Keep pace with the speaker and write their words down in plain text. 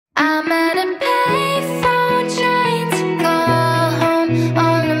I'm at a payphone trying to call home.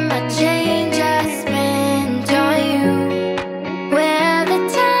 All of my change I spent on you. Where the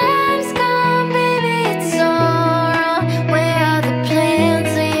time's gone, baby, it's so wrong. Where are the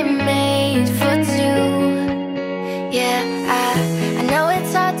plans we made for two? Yeah, I know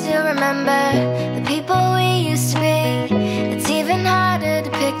it's hard to remember the people we used to be. It's even harder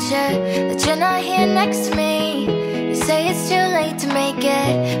to picture that you're not here next to me. You say it's too late to make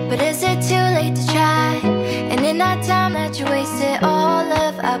it, but is it too late to try? And in that time that you wasted, all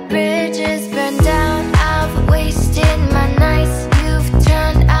of our bridges burned down. I've wasted my nights, you've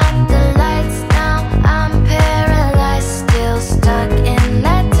turned out the lights. Now I'm paralyzed, still stuck in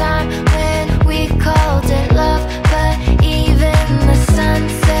that time when we called it love. But even the sun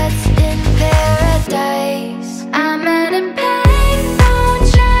sets in paradise. I'm at a payphone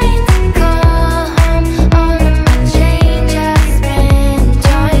trying to call home. All of my change I spent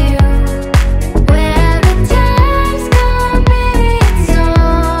on you.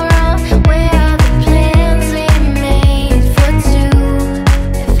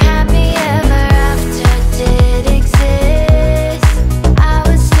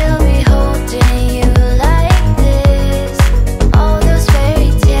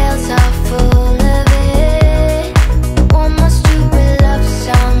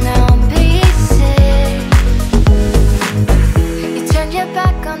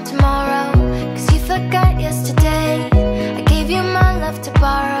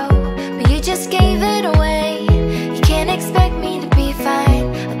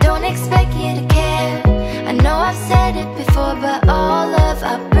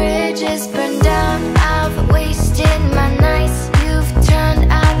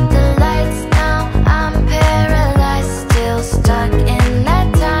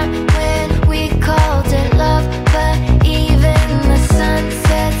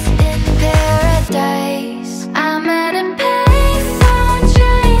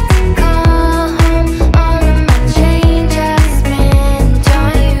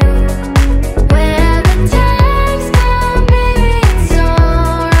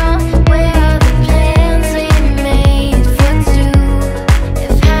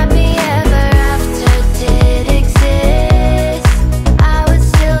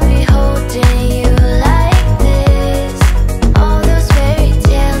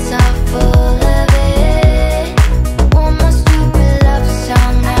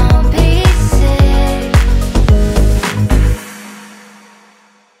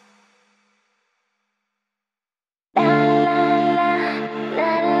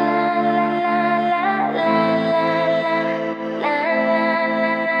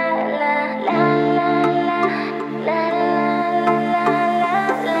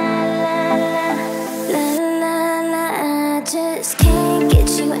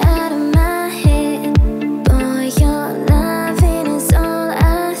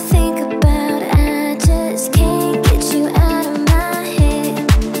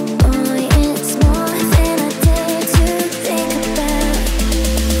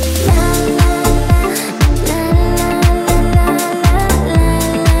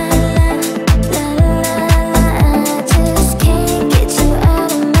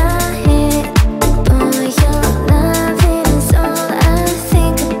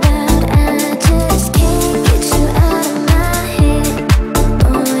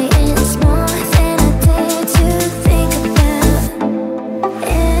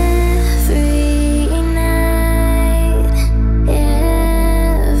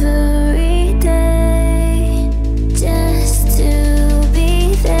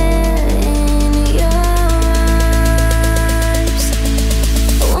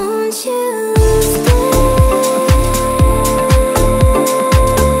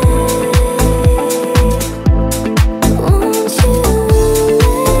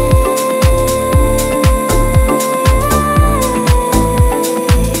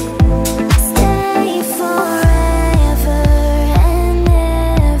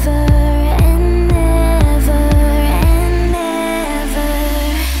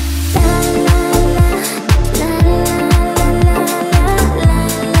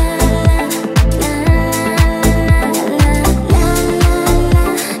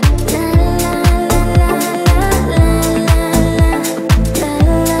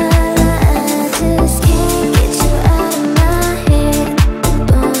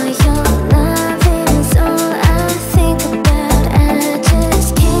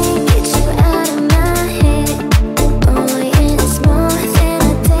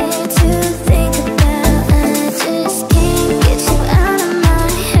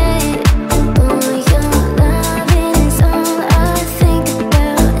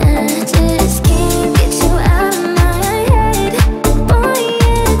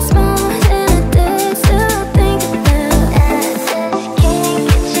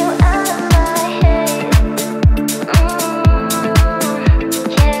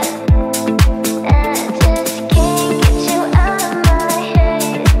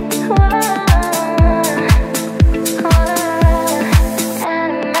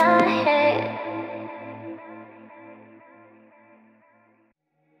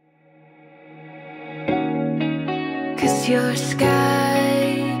 'Cause you're a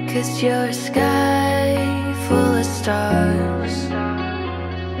sky, 'cause you're a sky full of stars.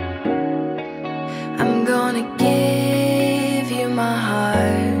 I'm gonna give you my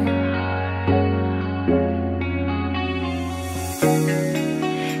heart.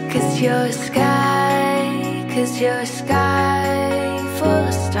 'Cause you're a sky, 'cause you're a sky full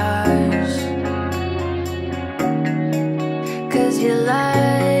of stars. 'Cause you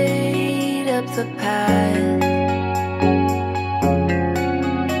light up the path.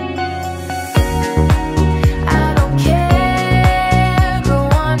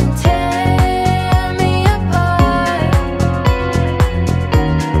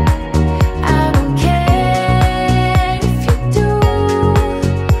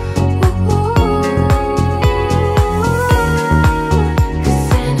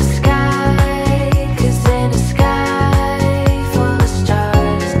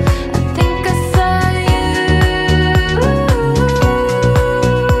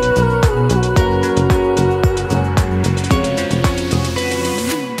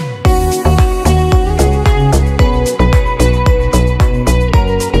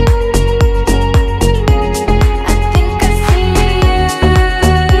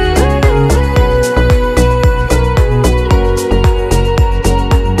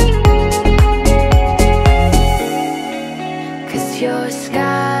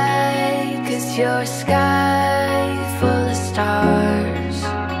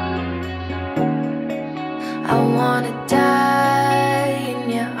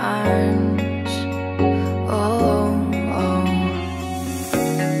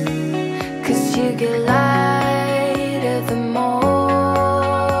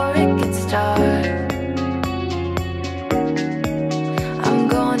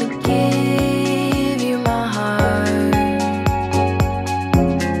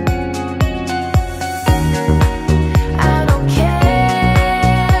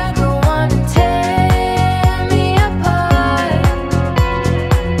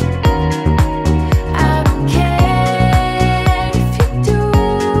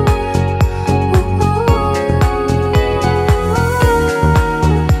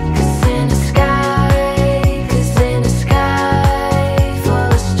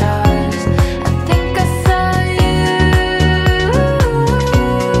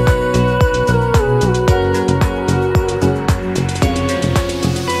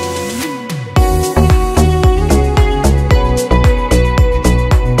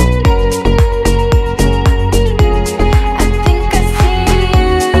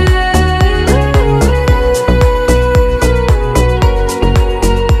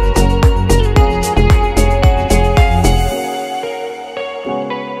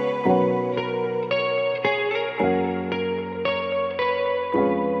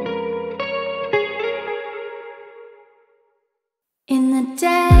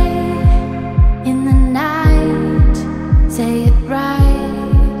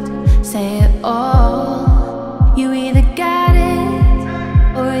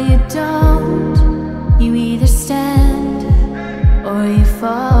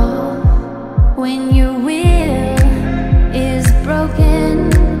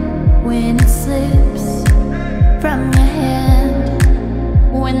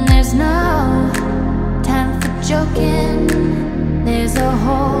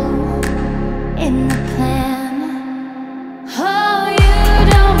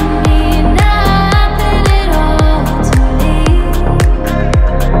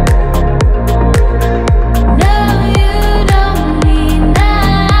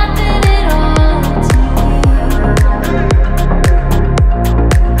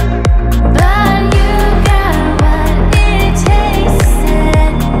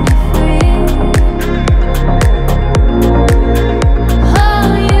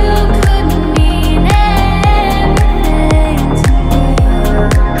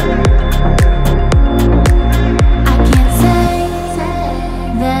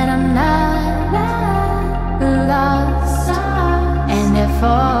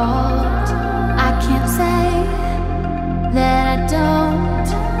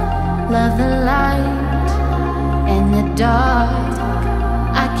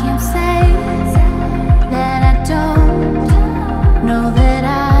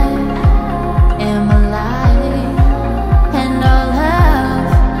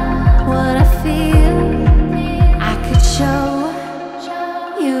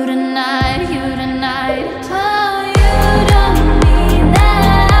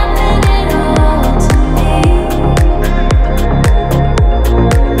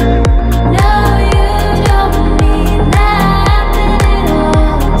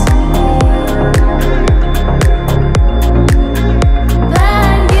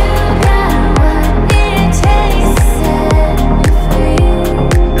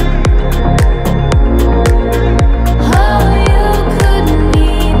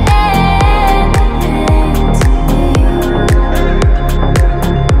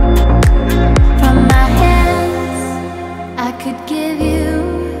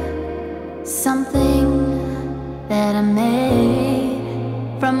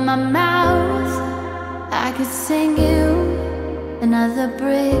 from my mouth, I could sing you another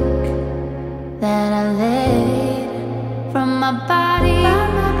brick that I laid. From my body,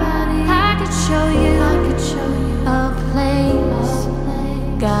 I could show you a place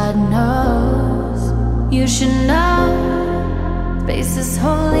God knows you should know. Space is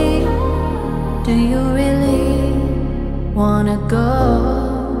holy. Do you really wanna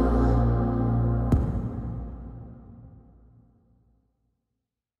go?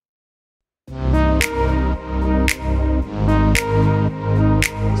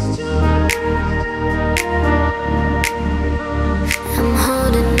 I'm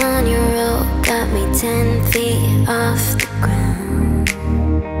holding on your rope, got me 10 feet off the ground.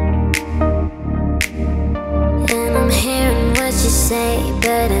 And I'm hearing what you say,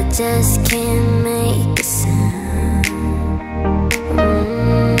 but I just can't make a sound.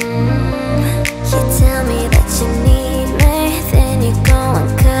 You tell me that you need me, then you go and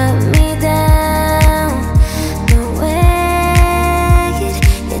cut me down. No way,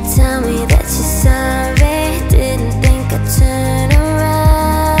 you tell me that you're sorry, didn't think I'd turn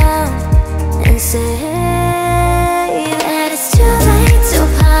around and say that it's too late to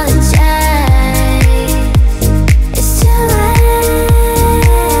apologize. It's too late.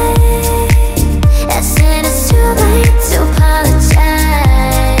 I said it's too late to apologize.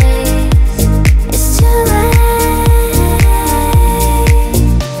 It's too late.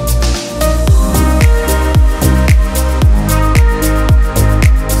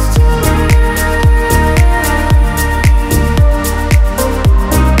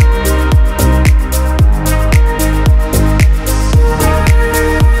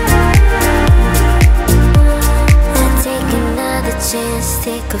 I take another chance,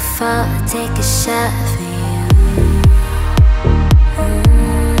 take a fall, take a shot for you.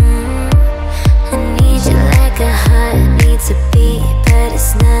 I need you like a heart needs a beat, but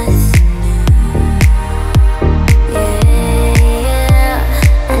it's nothing new. Yeah,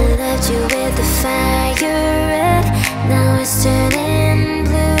 I loved you with the fire red, now it's turning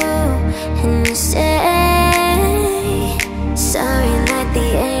blue. And you say sorry like the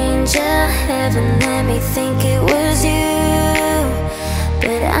angel, heaven let me think it was you.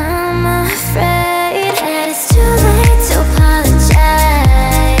 But I'm afraid that it's too late to apologize.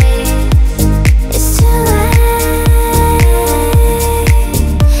 It's too late.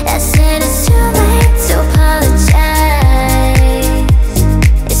 I said it's too late to apologize.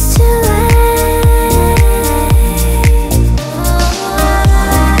 It's too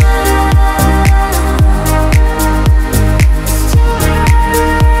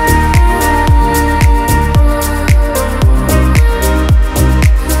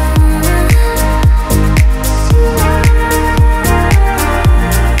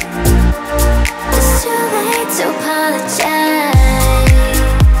It's too late to apologize.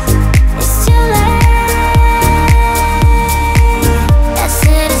 It's too late. I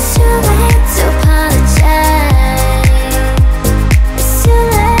said it's too late to apologize. It's too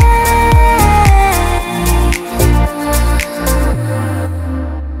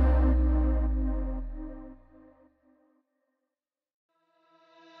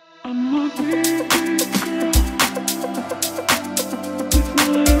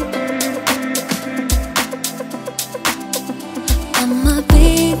I'm a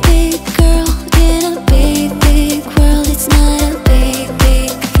big, big girl in a big, big world. It's not a big, big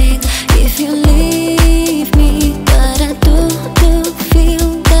thing if you leave me, but I do feel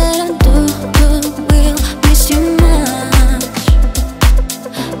that I will miss you much.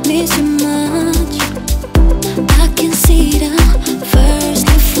 I can see the first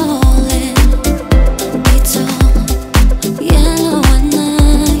leaf falling. It's all yellow and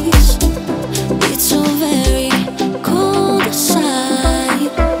nice. It's so very cold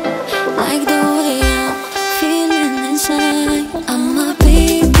outside, like the way I'm feeling inside. I'm a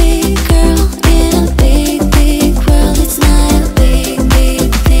big, big girl in a big, big world. It's not a big, big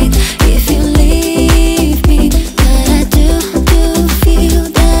thing if you leave me, but I do feel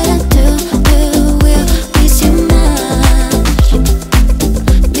that I will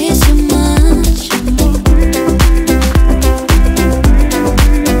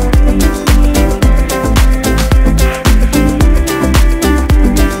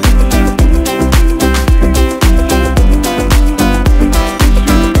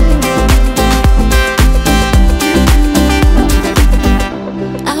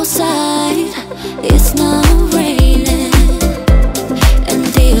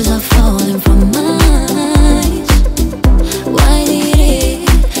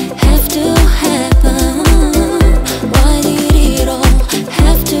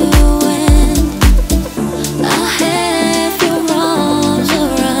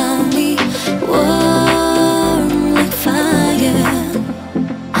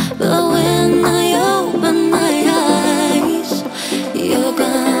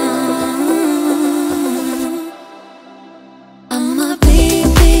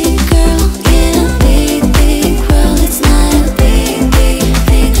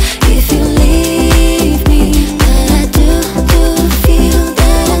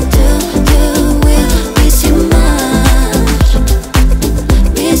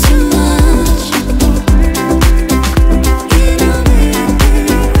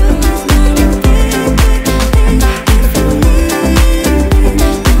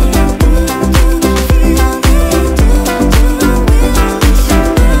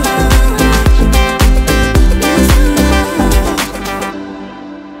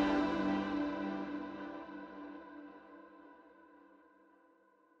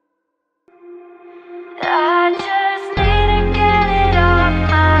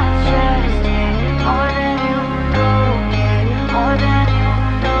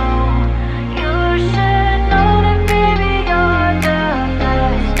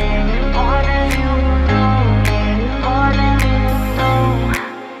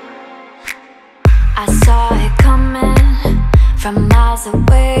from miles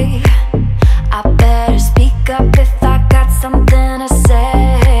away. I better speak up if I got something to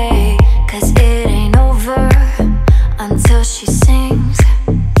say, 'cause it ain't over until she sings.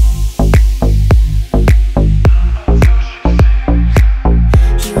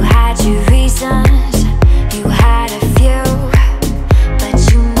 You had your reasons, you had a few, but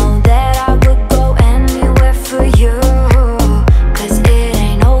you know that I would go anywhere for you, 'cause it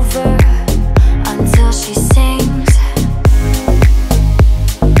ain't over until she sings.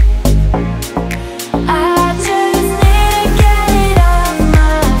 I just need to get it off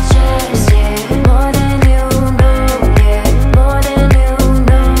my chest, yeah, more than you know, yeah, more than you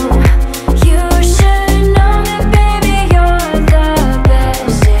know. You should know that, baby, you're the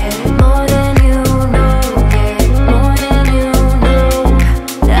best, yeah, more than you know, yeah, more than you know.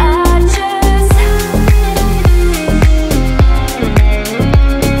 I just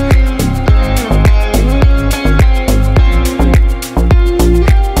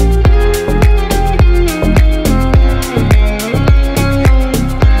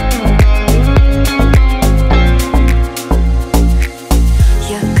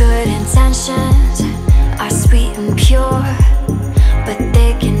your good intentions are sweet and pure, but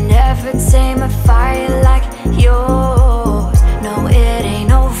they can never tame a fire like yours. No, it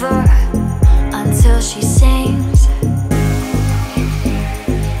ain't over until she sings.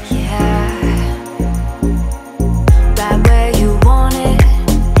 Yeah, right where you want it,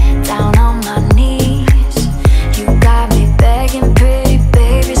 down on my knees. You got me begging, pretty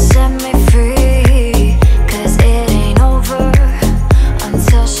baby, set me free, 'cause it ain't over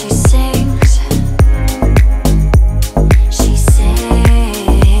until she sings. She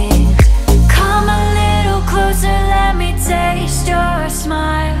sings. Come a little closer, let me taste your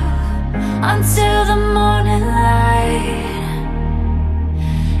smile until the morning light.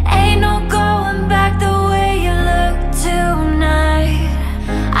 Ain't no going back the way you look tonight.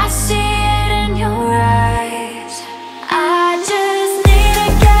 I see it in your eyes. I just need to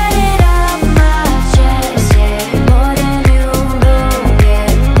get it off my chest, yeah, more than you know, yeah,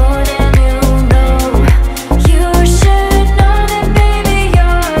 more than you know. You should know that, baby,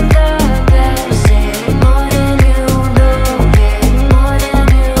 you're the best, yeah, more than you know, yeah, more than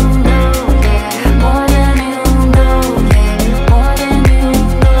you know, yeah, more than you know, yeah, more than you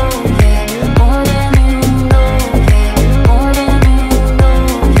know, yeah, more than you know, yeah, more than you know,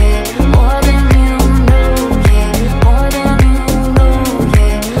 yeah, more than you know, yeah, more than you know,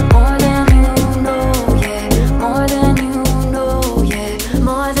 yeah, more than you know, yeah, more than you know, yeah,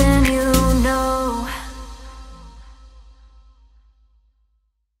 more than you know.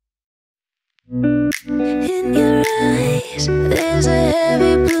 In your eyes, there's a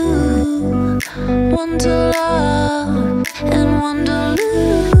heavy blue, one to love and one to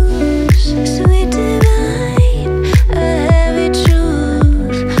lose. Sweet divine, a heavy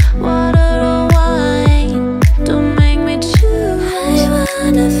truth, water or wine, don't make me choose. I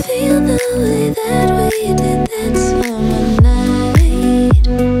wanna feel the way that we did that summer night.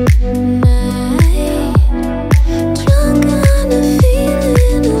 Drunk on the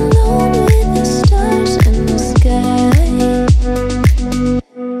feeling, alone with the stars in the sky.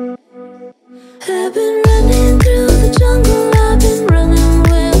 I've been running through the jungle, I've been running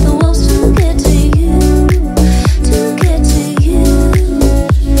with the wolves to get to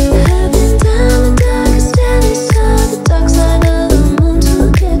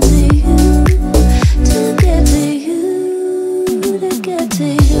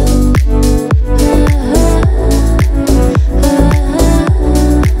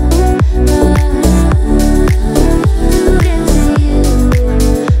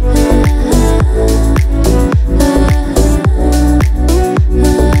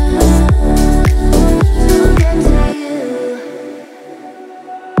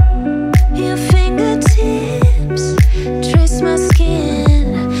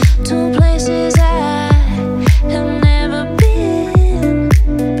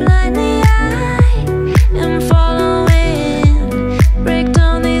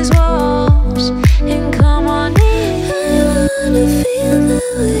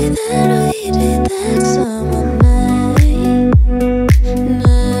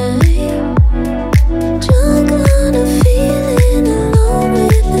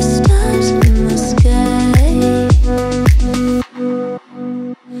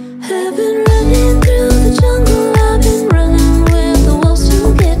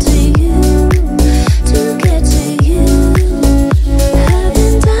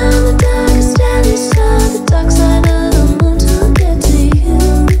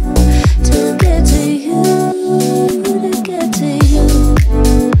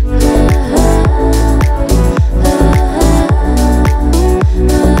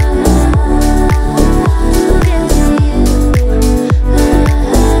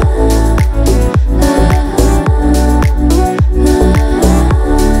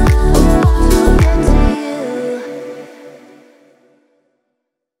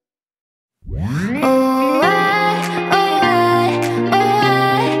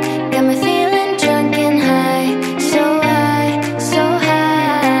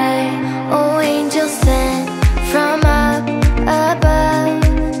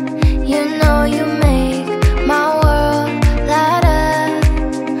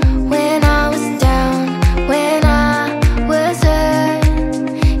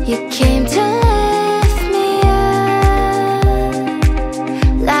You came to lift me up.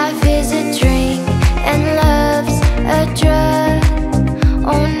 Life is a drink and love's a drug.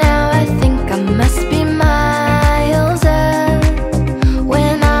 Oh, now I think I must be miles up.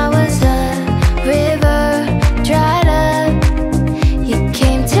 When I was a river dried up, you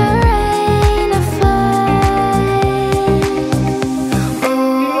came to rain a flood.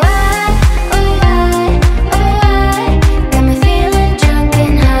 Oh, I got me feeling drunk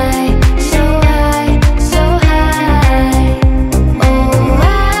and high, so high, so high. Oh,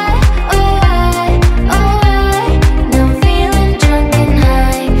 now I'm feeling drunk and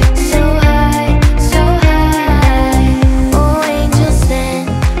high, so high, so high. Oh, angels sent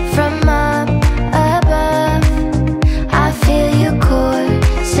from up above, I feel you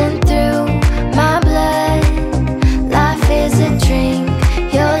coursing through my blood. Life is a drink,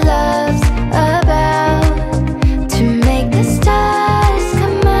 your love's about to make the stars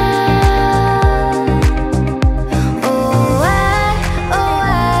come out. Oh,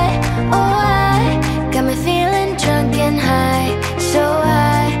 I got me feeling drunk and high, so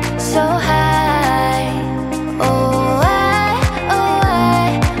high, so high. Oh, I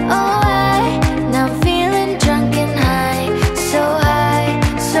now I'm feeling drunk and high, so high,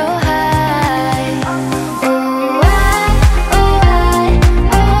 so high. Oh, I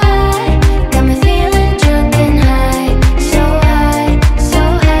got me feeling drunk and high, so high, so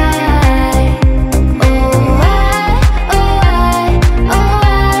high. Oh,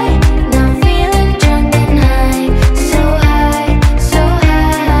 now I'm feeling drunk and high, so high, so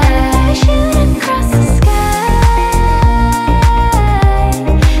high. We shoot across the sky,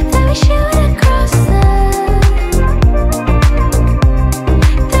 then we shoot across the.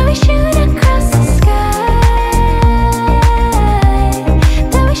 Then we shoot across the sky,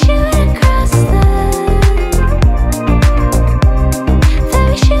 then we shoot across the. Then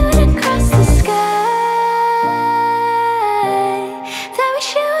we shoot across the sky, then we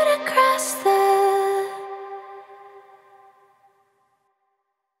shoot across the.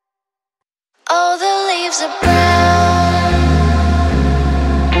 All the leaves are brown.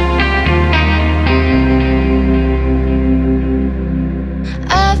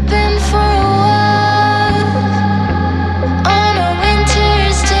 I've been for a walk on a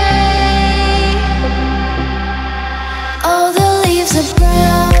winter's day. All the leaves are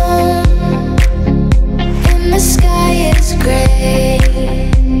brown and the sky is gray.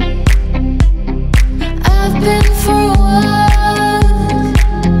 I've been for a walk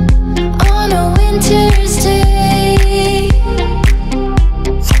on a winter's day.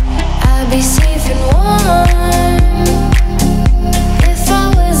 I'd be safe and warm if I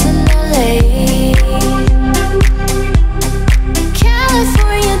was in LA.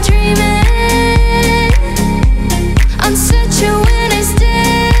 California dreaming on such a winter's day.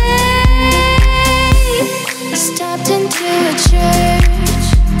 Stopped into a church,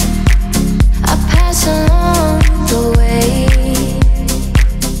 I pass along the way.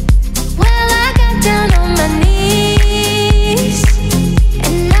 Well, I got down on my knees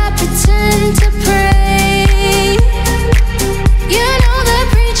and I pretend to pray. You know the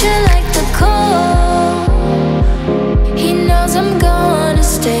preacher like the cold, he knows I'm gonna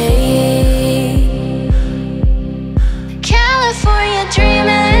stay. California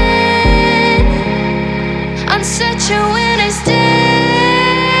dreaming on such a winter's day.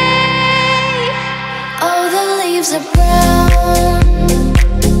 All the leaves are brown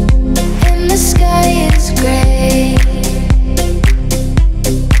and the sky is gray.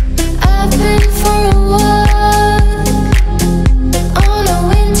 I've been for a walk on a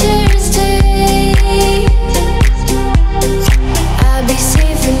winter's day. I'd be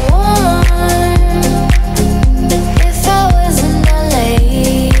safe and warm if I was in LA.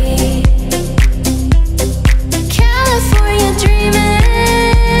 California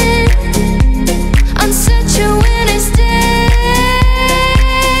dreaming on such a winter's day.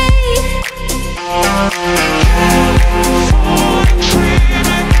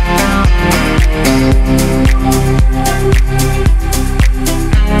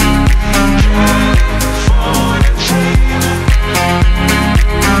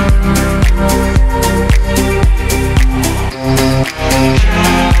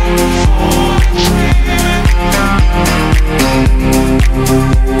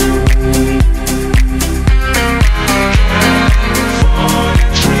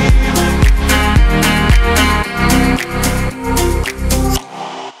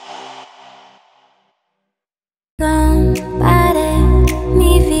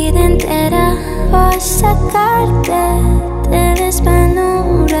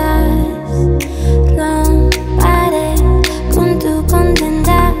 Lámpara con tu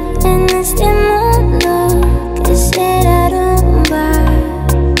condena.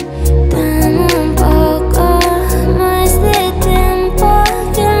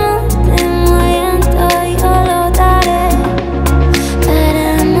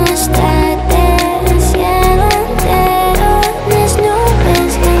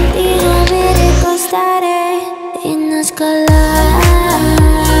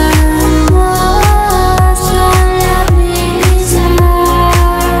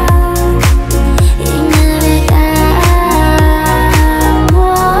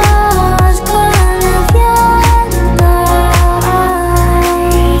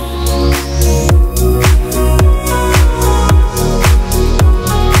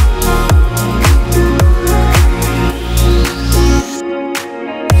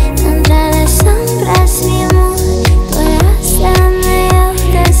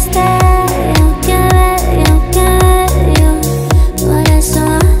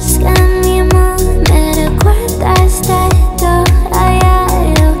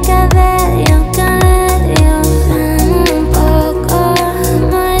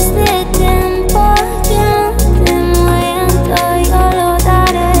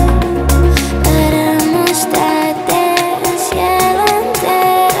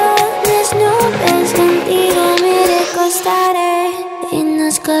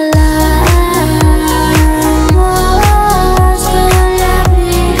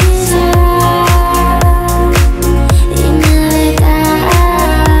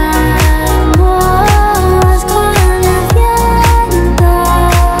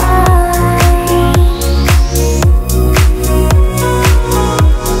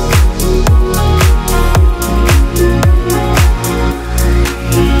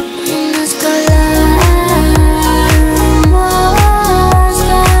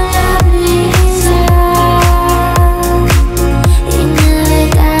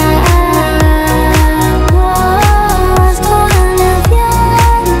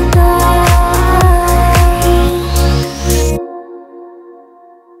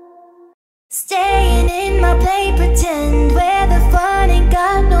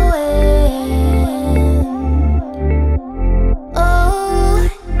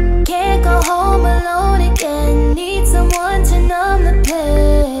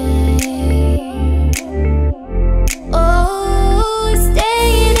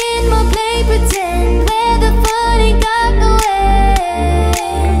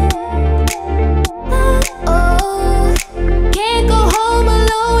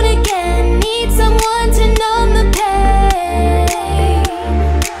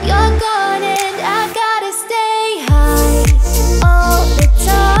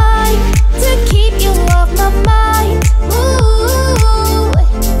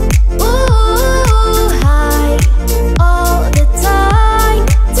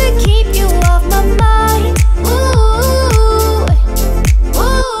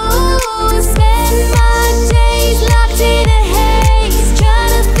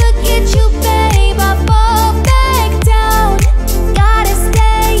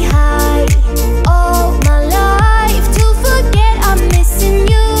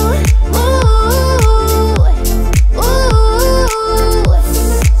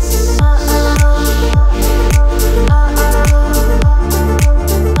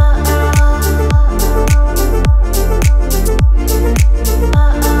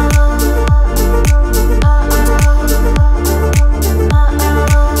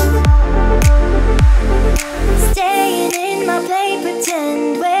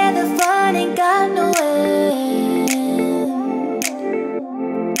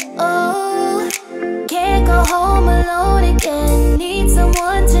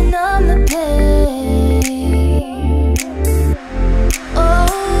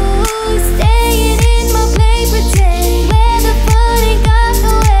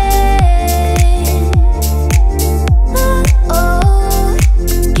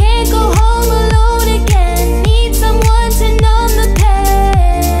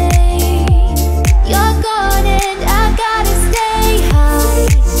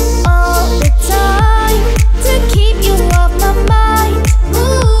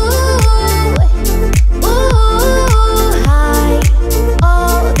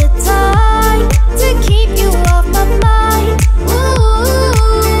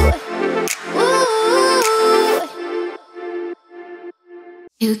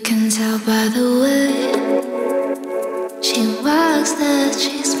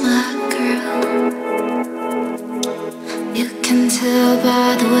 tell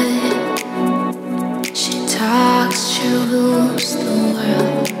by the way she talks, she rules the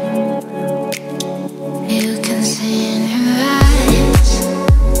world. You can see in her eyes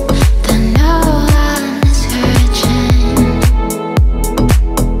that no one is hurting.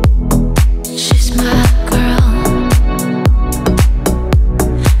 She's my girl,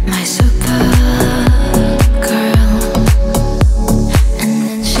 my Supergirl. And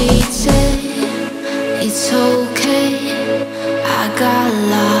then she'd say, it's okay, I got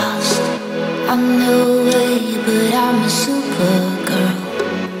lost on the way, but I'm a Supergirl.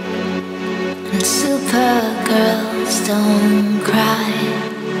 And Supergirls don't cry.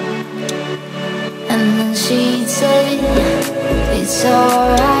 And then she'd say, it's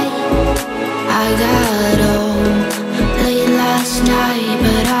alright, I got home late last night,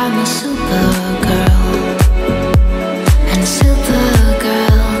 but I'm a Supergirl. And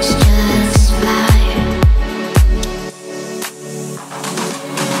Supergirls just fly.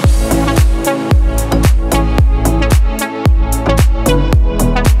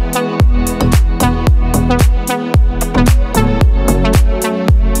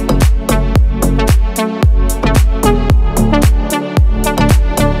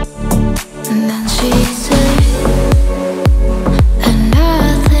 And then she said that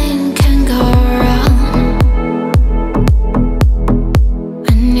nothing can go wrong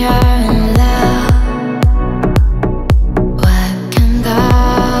when you're in love. What can go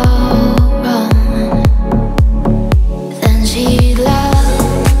wrong? Then she'd love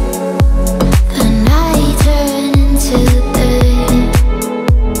the night turn into day,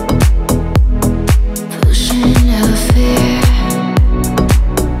 pushing her fear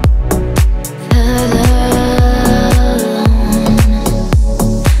further alone.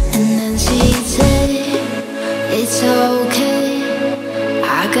 And then she'd say, it's okay, I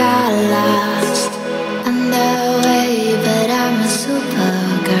got lost on the way, but I'm a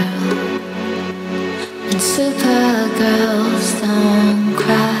Supergirl. And Supergirls don't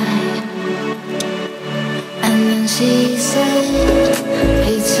cry. And then she said,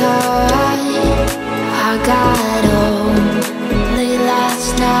 it's alright, I got home late last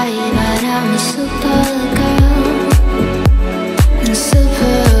night, but I'm a Supergirl. And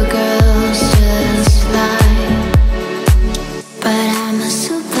Supergirls just fly. But I'm a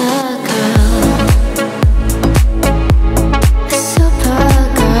Supergirl. A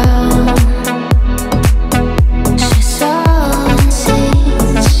Supergirl. She's sowing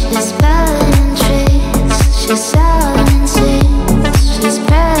seeds, she's spelling trees. She's sowing seeds, she's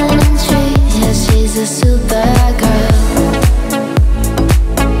spreading trees. Yeah, she's a Supergirl.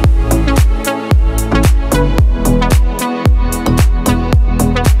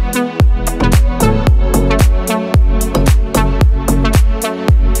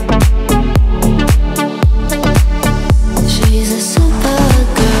 She's a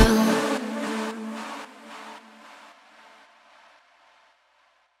Supergirl.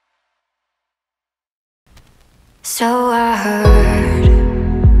 So I heard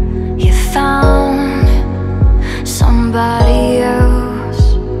you found somebody else,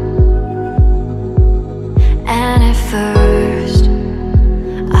 and at first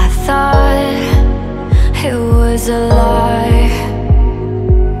I thought it was a lie.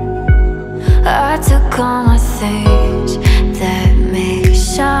 I took all my things that make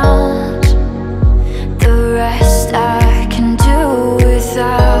sounds, the rest I can do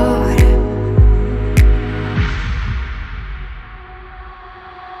without.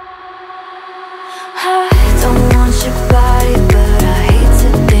 I don't want your body, but I hate to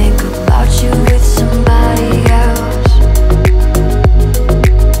think about you with somebody else.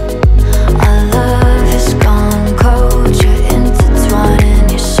 Our love has gone cold, you're intertwining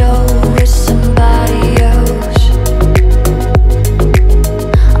your soul with somebody else.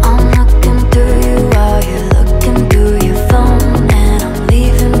 I'm looking through you while you're looking through your phone, and I'm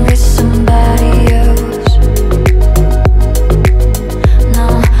leaving with somebody else. No,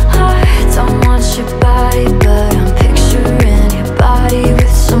 I don't want your body, but I'm picturing your body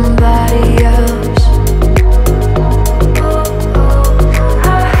with somebody else.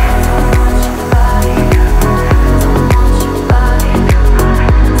 I don't want your body, don't want your body, don't want your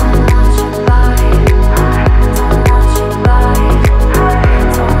body, don't want your body,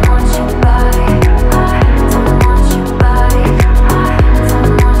 don't want your body, don't want your body, don't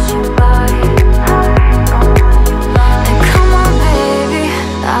want your body. And come on, baby,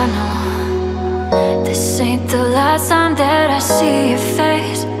 I know this ain't the last time that I see your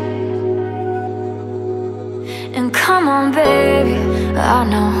face. And come on, baby, I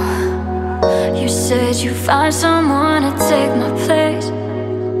know you said you find someone to take my place.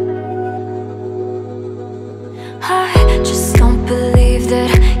 I just don't believe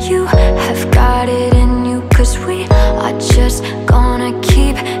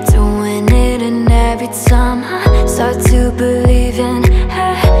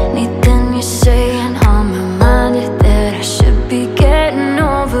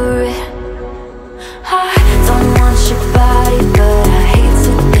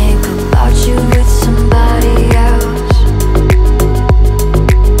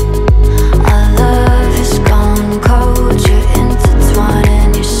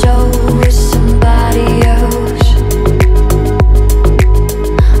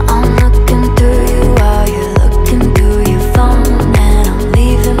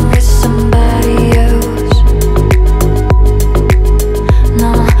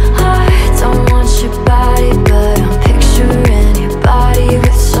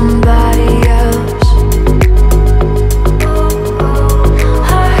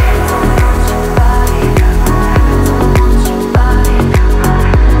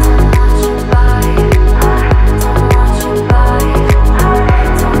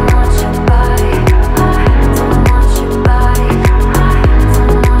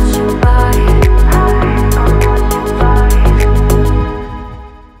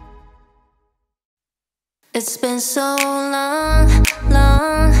It's been so long,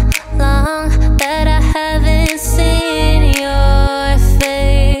 long, long that I haven't seen your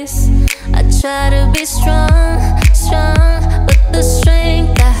face. I try to be strong, strong, but the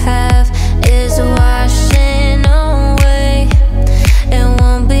strength I have is washing away. It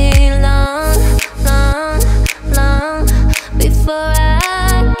won't be long, long, long before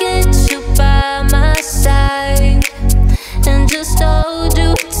I get you by my side and just hold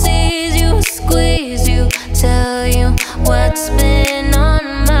you, tease you, squeeze you, tell you what's been on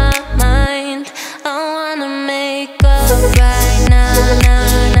my mind. I wanna make up right now,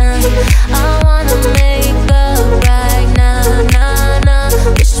 nah, nah. I wanna make up right now, nah, nah.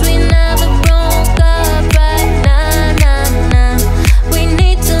 Wish we never broke up right now, nah, nah. We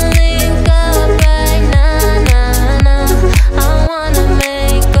need to link up right now, nah, nah. I wanna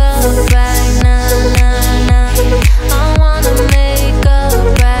make up right now, nah, nah. I wanna make up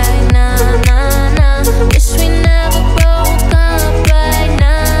right now, nah, nah. Wish we never broke up right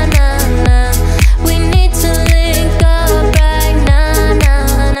now, nah, nah. We need to link up right now,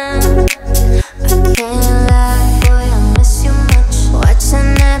 nah, nah. I can't lie, boy, I miss you much.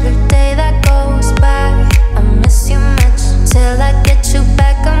 Watching every day that goes by, I miss you much. Till I get you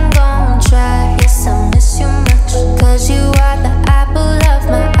back, I'm gon' try. Yes, I miss you much, 'cause you are the apple of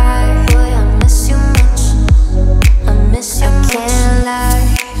my eye. Boy, I miss you much, I miss you much. I can't lie,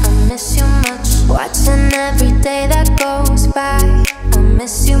 I miss you much. Watching every day that goes by, I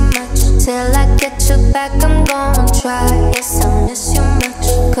miss you much. Till I get you back, I'm gon' try. Yes, I miss you much,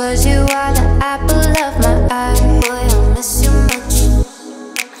 'cause you are the apple of my eye. Boy, I miss you much.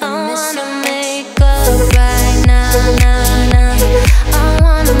 I wanna make up right now, nah, nah. I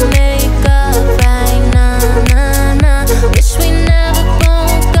wanna make up right now, nah, nah. Wish we never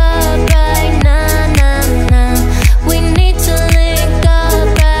broke up right now, nah, nah. We need to link up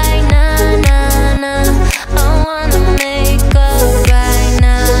right now, nah, nah. I wanna make up right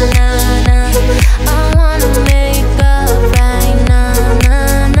now, nah, nah. I wanna make up right now,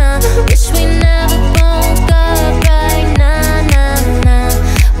 nah, nah. Wish we never broke up right now, nah, nah.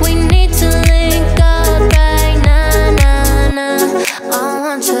 We need to link up right now, nah, nah. I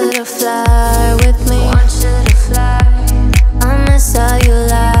want you to fly with me. Want you to fly. I miss how you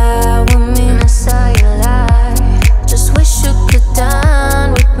lie with me. Miss how you lie. Just wish you could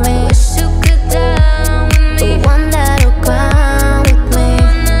dine with me. Wish you could dine with me. The one that'll grind with me.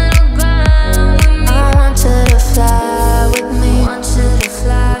 I want you to fly with me. Want you to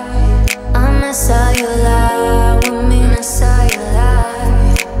fly. I miss how you lie with me. Miss how you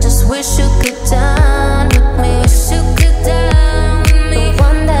lie. Just wish you could dine with me. Wish you could dine with me. The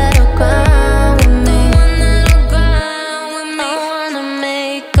one that'll grind with me. The one that'll grind with me. I wanna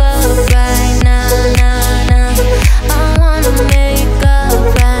make up right now, nah, nah. I wanna make up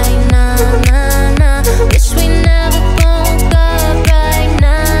right now, nah, nah. Wish we never broke up right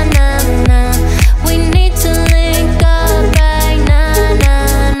now, nah, nah. We need to link up right now,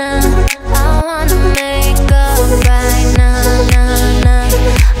 nah, nah. I wanna make up right now, nah, nah.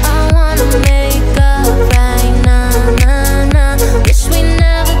 I wanna make up right now, nah, nah. Wish we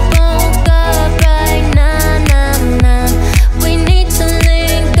never broke up right now, nah, nah. We need to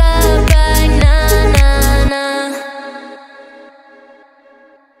link up right now, nah, nah.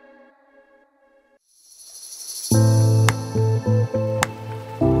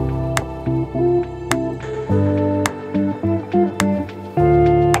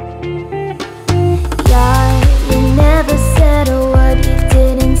 Yeah, you never said a word, you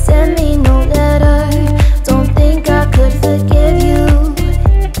didn't send me no letter. Don't think I could forgive you.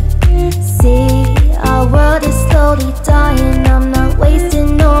 See, our world is slowly dying, I'm not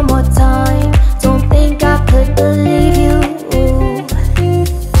wasting no more time. Don't think I could believe you.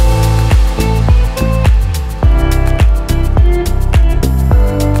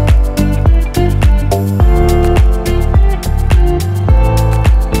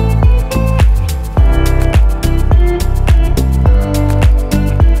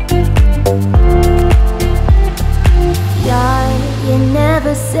 Yeah, you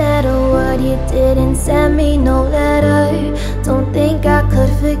never said a word, you didn't send me no letter. Don't think I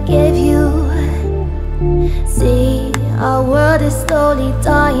could forgive you. See, our world is slowly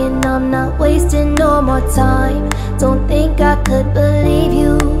dying, I'm not wasting no more time. Don't think I could believe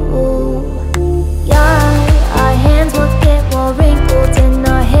you. Yeah, our hands will get more wrinkled and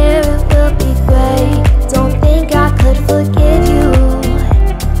our hair it will be gray. Don't think I could forgive you.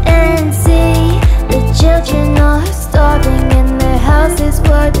 And see, the children are starving and their houses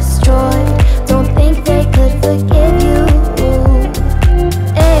were destroyed. Don't think they could forgive you.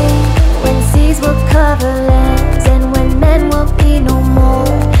 Ay, when seas will cover lands and when men will be no more.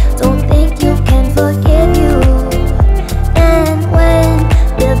 Don't think you can forgive you.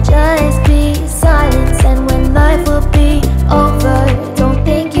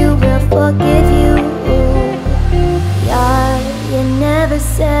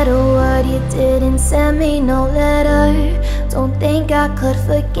 I could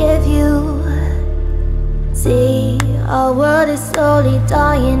forgive you. See, our world is slowly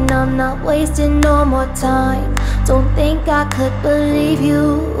dying. I'm not wasting no more time. Don't think I could believe you.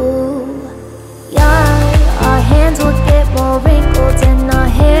 Yeah, our hands will get more wrinkled and our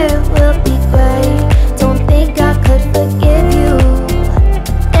hair will be gray. Don't think I could forgive you.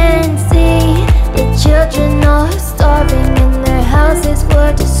 And see, the children are starving and their houses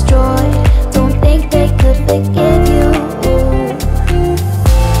were destroyed. Don't think they could forgive you.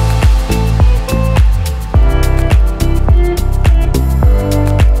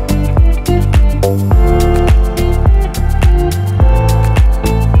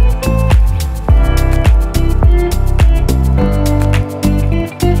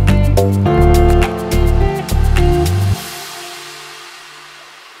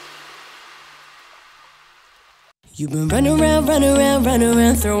 You've been running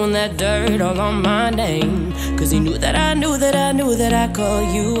around, throwing that dirt all on my name. Cause you knew that I knew that I'd call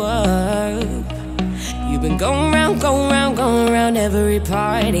you up. You've been going round every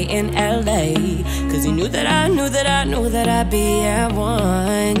party in LA. Cause you knew that I knew that I'd be at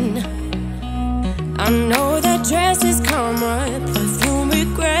one. I know that dress is karma, perfume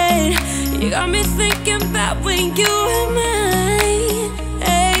regret. You got me thinking about when you were mine,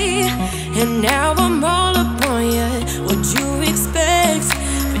 hey. And now I'm all upon you, what you expect?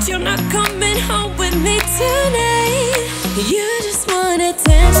 But you're not coming home with me tonight. You just want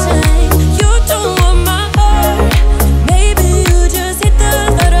attention, you don't want my heart. Maybe you just hate the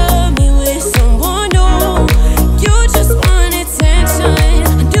thought of me with someone new. You just want attention,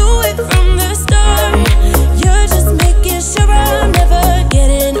 do it from the start. You're just making sure I'm never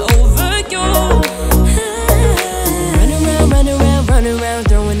getting over you. Run around,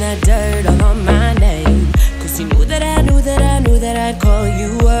 throwing that dirt all on my name. Cause you knew that I knew that I'd call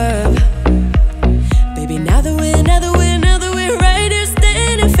you up. Baby, now that we're right here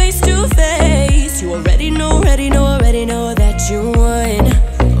standing face to face, you already know that you won.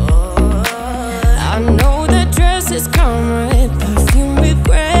 I know that dress is karma, perfume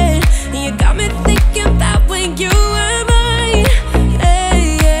regret. You got me thinking about when you were mine,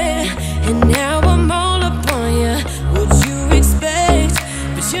 hey, yeah. And now I'm all upon you, what you expect?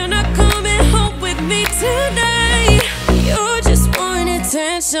 But you're not coming home with me tonight. You just want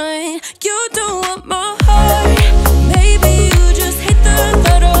attention, you don't want my heart. Maybe you just hate the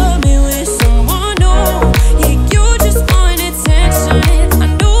thought of me with someone new. Yeah, you just want attention, I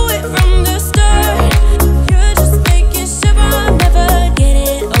knew it from the start. You're just making sure I'm never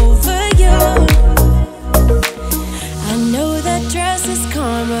getting over you. I know that dress is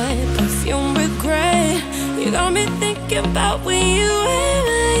karma, perfume regret. You got me thinking about when you were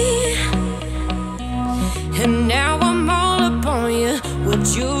mine. And now I'm all upon you,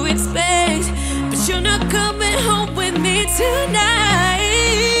 what you expect? But you're not coming home with me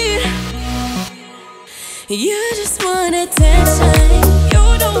tonight. You just want attention,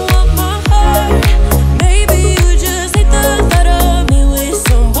 you don't want my heart. Maybe you just hate the thought of me with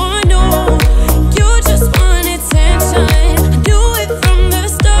someone new. You just want attention, do it from the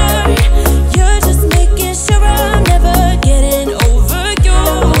start. You're just making sure I'm never getting over you.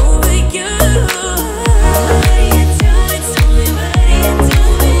 What are you doing? Tell me, what are you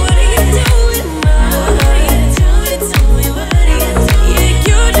doing? What are you doing, ma? What are you doing? Tell me, what are you doing? Yeah,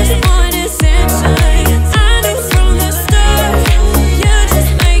 you just want attention, I knew from the start. You're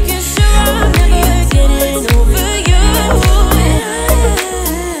just making sure I'm never getting over you.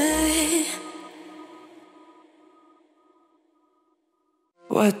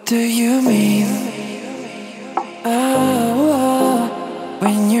 What do you mean? Oh,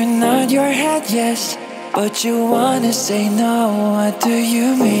 when you nod your head yes, but you wanna say no. What do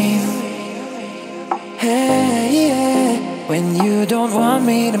you mean? Hey, yeah. When you don't want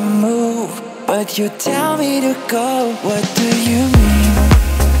me to move, but you tell me to go. What do you mean?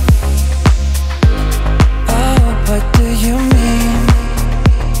 Oh, what do you mean?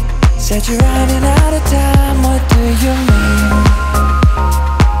 Said you're running out of time. What do you mean?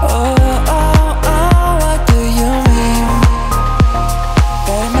 Oh, what do you mean?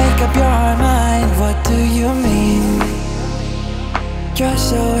 Better make up your mind. What do you mean? You're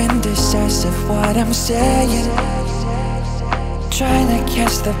so indecisive, what I'm saying. Trying to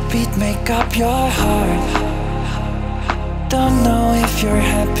catch the beat, make up your heart. Don't know if you're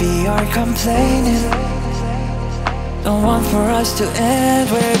happy or complaining. Don't want for us to end,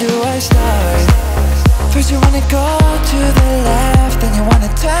 where do I start? First you wanna go to the left, then you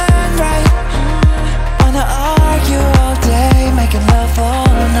wanna turn right. Wanna argue all day, making love all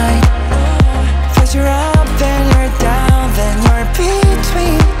night. First you're up, then you're down, then you're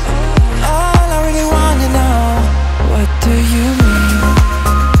between. All I really wanna know, what do you mean?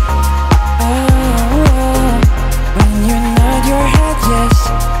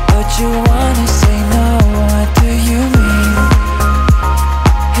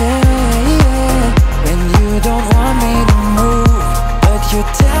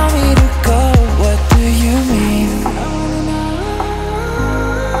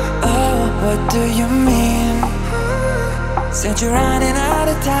 what do you mean? Said you're running out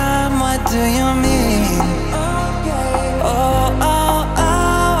of time, what do you mean? Oh,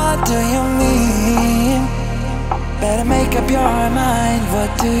 what do you mean? Better make up your mind,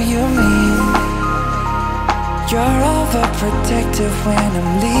 what do you mean? You're overprotective when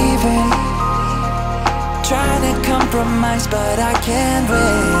I'm leaving, trying to compromise but I can't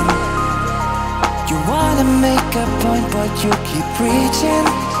win. You wanna make a point but you keep preaching.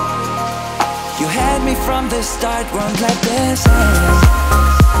 You had me from the start, won't let this end.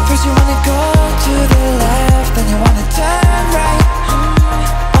 First you wanna go to the left, then you wanna turn right.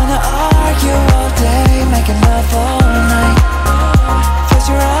 Wanna argue all day, making love all night. First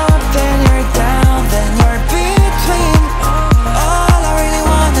you're up, then you're down, then you're between. All I really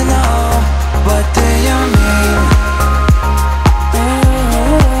wanna know, what do you mean?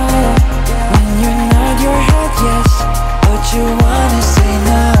 When you nod your head yes, but you wanna say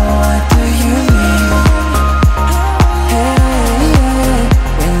no, what do you mean? Hey,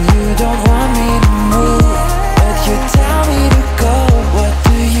 when you don't want me to move, but you tell me to go, what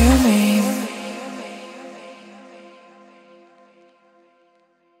do you mean?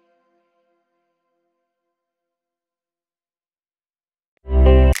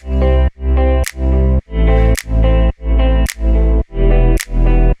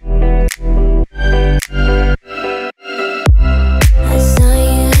 I saw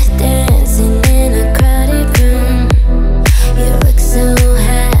you dancing in a crowded room. You look so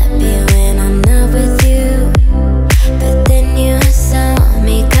happy when I'm not with you, but then you saw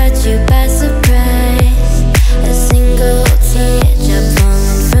me, caught you by surprise. A single teardrop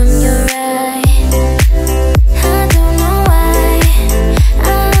falling from your eye. I don't know why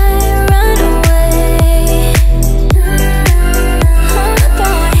I run away. Oh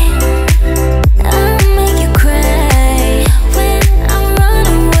boy, I'll make you cry when I run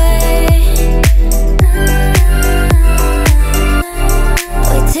away.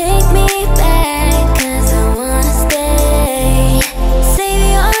 Boy, take me back, 'cause I wanna stay. Save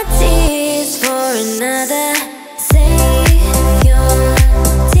your tears for another. Save your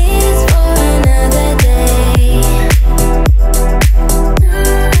tears for another day.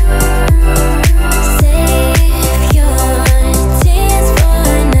 Save your tears for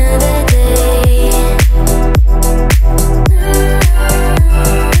another day.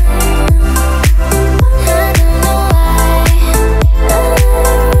 I don't know why I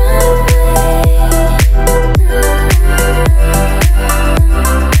run away.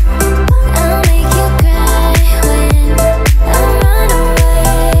 I'll make you cry when I run away.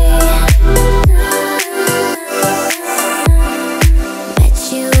 Met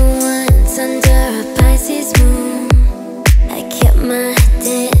you once under a Pisces moon. I kept my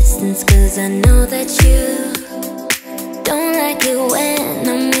distance 'cause I know that you don't like it when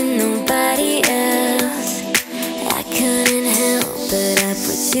I'm with nobody else. I couldn't help but I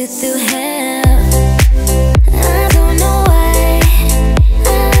put you through hell. I don't know why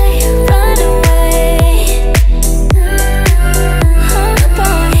I run away. Oh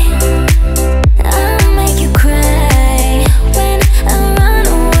boy, I'll make you cry when I run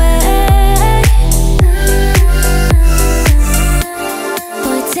away.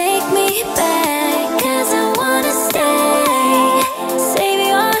 Boy, take me back, 'cause I wanna stay. Save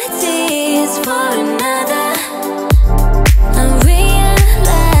your tears for another. I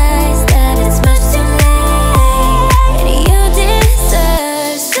realize that it's much too late. You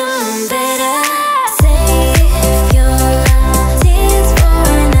deserve some better. Save your tears for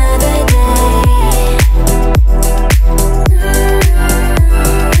another day.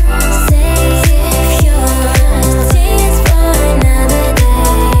 Save your tears for another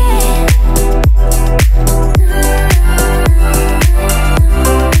day.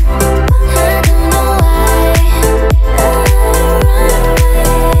 I don't know why I run away.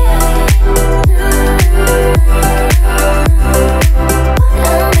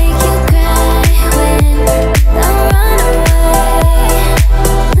 I'll make you cry when I run away.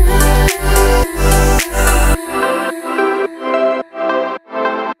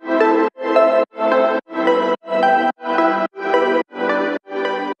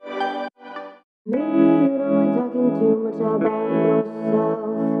 Maybe you don't like talking too much about yourself,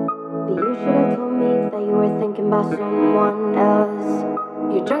 but you should have told me that you were thinking about someone else.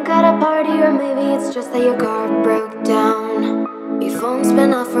 You're drunk at a party, or maybe it's just that your car broke down. Your phone's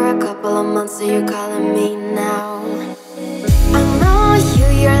been off for a couple of months, so you're calling me now. I know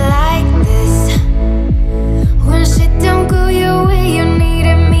you're like this. When shit don't go your way, you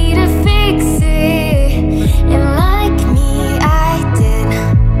needed me to fix it. And like me, I did,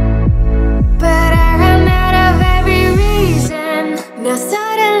 but I ran out of every reason. Now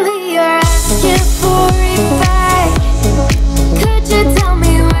suddenly you're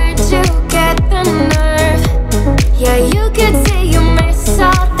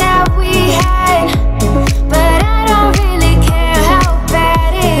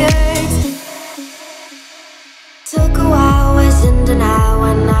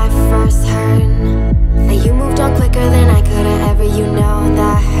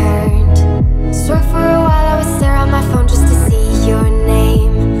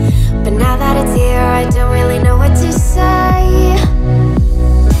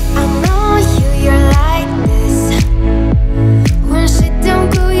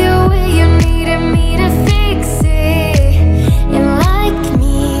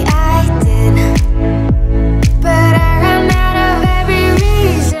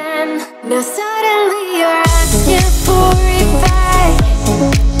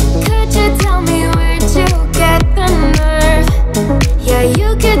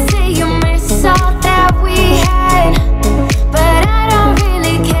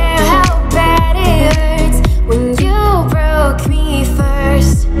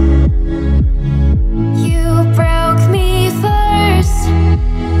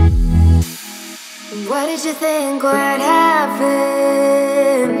did you think would happen?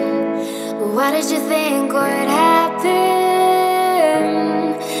 What did you think would happen?